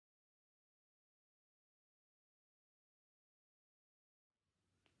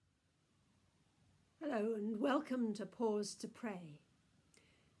Hello and welcome to Pause to Pray.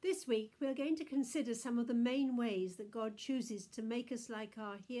 This week we are going to consider some of the main ways that God chooses to make us like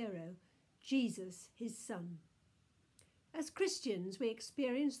our hero, Jesus, his son. As Christians, we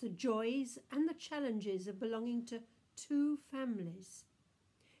experience the joys and the challenges of belonging to two families.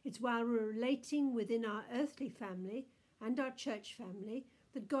 It's while we're relating within our earthly family and our church family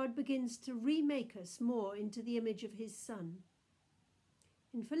that God begins to remake us more into the image of his Son.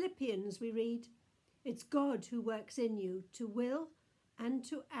 In Philippians we read, "It's God who works in you to will and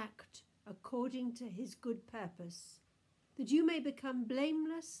to act according to his good purpose, that you may become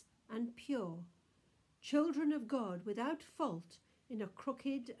blameless and pure, children of God without fault in a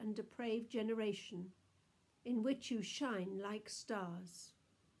crooked and depraved generation, in which you shine like stars."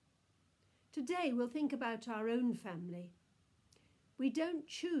 Today we'll think about our own family. We don't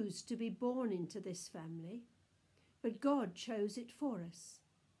choose to be born into this family, but God chose it for us.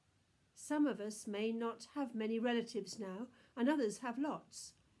 Some of us may not have many relatives now, and others have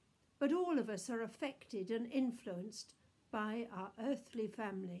lots, but all of us are affected and influenced by our earthly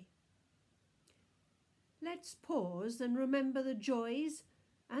family. Let's pause and remember the joys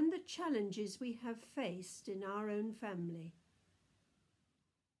and the challenges we have faced in our own family.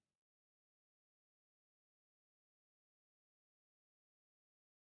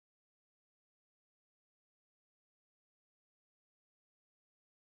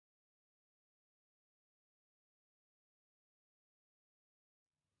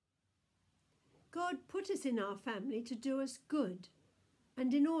 God put us in our family to do us good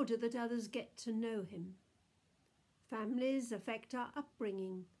and in order that others get to know him. Families affect our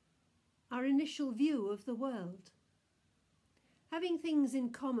upbringing, our initial view of the world. Having things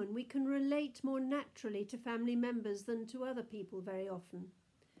in common, we can relate more naturally to family members than to other people very often.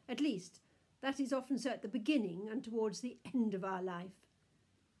 At least, that is often so at the beginning and towards the end of our life.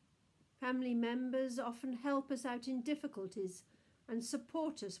 Family members often help us out in difficulties and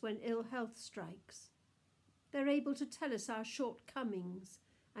support us when ill health strikes. They're able to tell us our shortcomings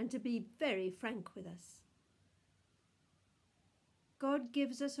and to be very frank with us. God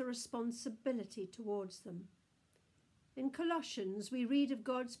gives us a responsibility towards them. In Colossians, we read of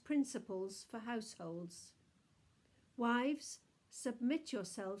God's principles for households. Wives, submit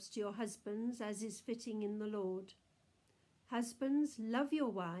yourselves to your husbands as is fitting in the Lord. Husbands, love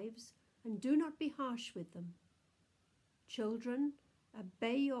your wives and do not be harsh with them. Children,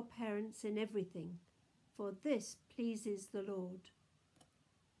 obey your parents in everything, for this pleases the Lord.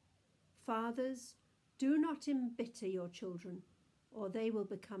 Fathers, do not embitter your children, or they will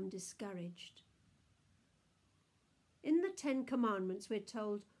become discouraged. In the 10 Commandments we're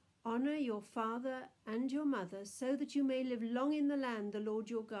told, "Honour your father and your mother so that you may live long in the land the Lord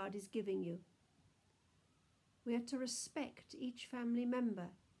your God is giving you." We are to respect each family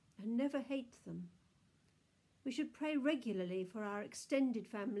member and never hate them. We should pray regularly for our extended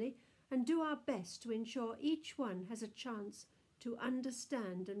family and do our best to ensure each one has a chance to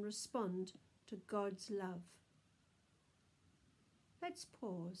understand and respond to God's love. Let's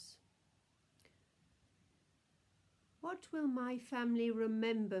pause. What will my family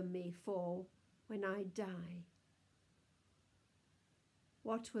remember me for when I die?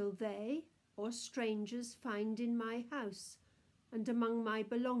 What will they or strangers find in my house and among my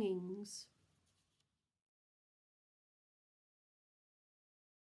belongings?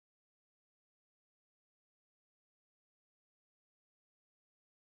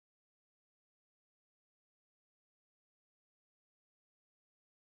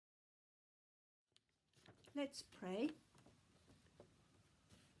 Let's pray.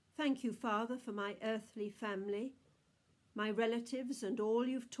 Thank you, Father, for my earthly family, my relatives and all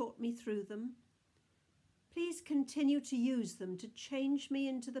you've taught me through them. Please continue to use them to change me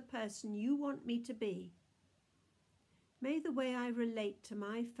into the person you want me to be. May the way I relate to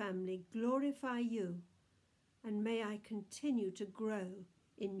my family glorify you, and may I continue to grow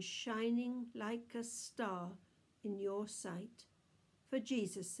in shining like a star in your sight. For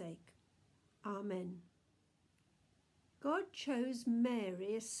Jesus' sake. Amen. God chose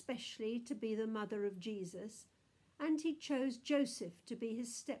Mary especially to be the mother of Jesus, and he chose Joseph to be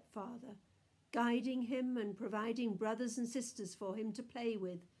his stepfather, guiding him and providing brothers and sisters for him to play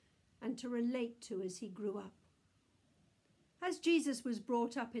with and to relate to as he grew up. As Jesus was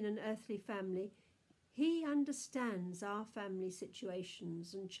brought up in an earthly family, he understands our family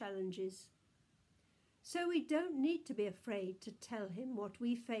situations and challenges. So we don't need to be afraid to tell him what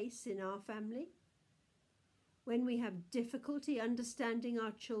we face in our family. When we have difficulty understanding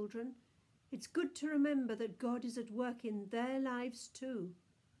our children, it's good to remember that God is at work in their lives too.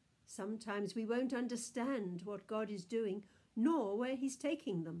 Sometimes we won't understand what God is doing, nor where he's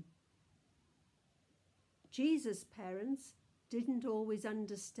taking them. Jesus' parents didn't always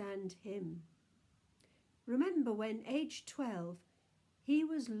understand him. Remember when, aged 12, he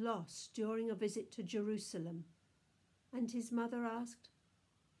was lost during a visit to Jerusalem, and his mother asked,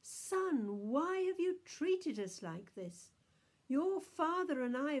 "Son, why have you treated us like this? Your father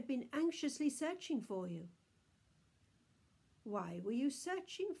and I have been anxiously searching for you." "Why were you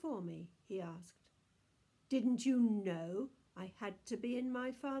searching for me?" he asked. "Didn't you know I had to be in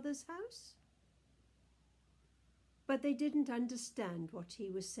my father's house?" But they didn't understand what he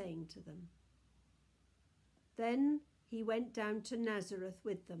was saying to them. Then he went down to Nazareth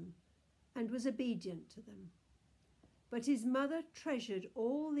with them and was obedient to them. But his mother treasured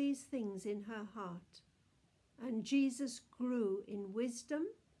all these things in her heart, and Jesus grew in wisdom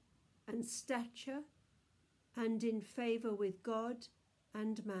and stature and in favor with God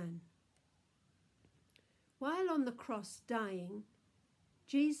and man. While on the cross dying,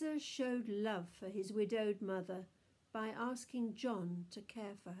 Jesus showed love for his widowed mother by asking John to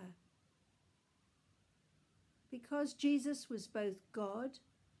care for her. Because Jesus was both God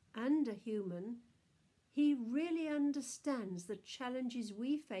and a human, he really understands the challenges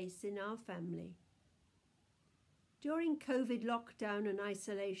we face in our family. During COVID lockdown and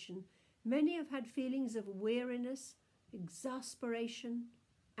isolation, many have had feelings of weariness, exasperation,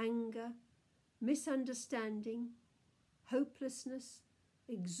 anger, misunderstanding, hopelessness,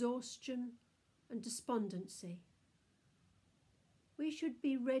 exhaustion, and despondency. We should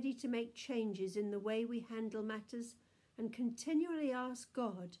be ready to make changes in the way we handle matters and continually ask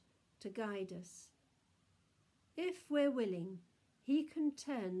God to guide us. If we're willing, he can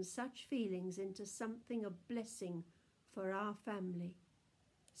turn such feelings into something of blessing for our family,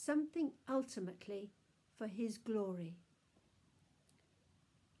 something ultimately for his glory.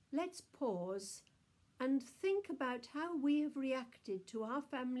 Let's pause and think about how we have reacted to our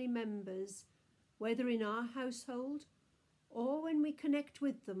family members, whether in our household or when we connect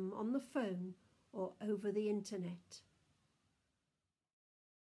with them on the phone or over the internet.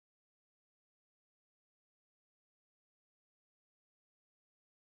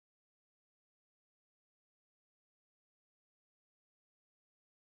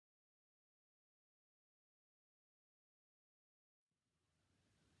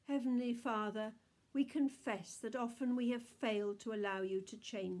 Heavenly Father, we confess that often we have failed to allow you to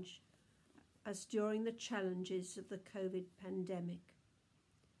change us during the challenges of the COVID pandemic.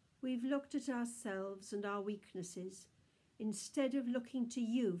 We've looked at ourselves and our weaknesses instead of looking to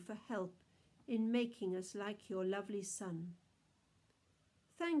you for help in making us like your lovely Son.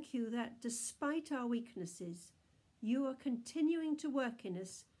 Thank you that despite our weaknesses, you are continuing to work in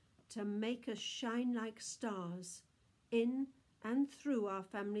us to make us shine like stars in and through our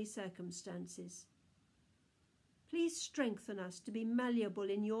family circumstances. Please strengthen us to be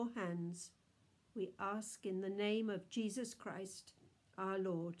malleable in your hands. We ask in the name of Jesus Christ, our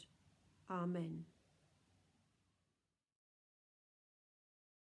Lord. Amen.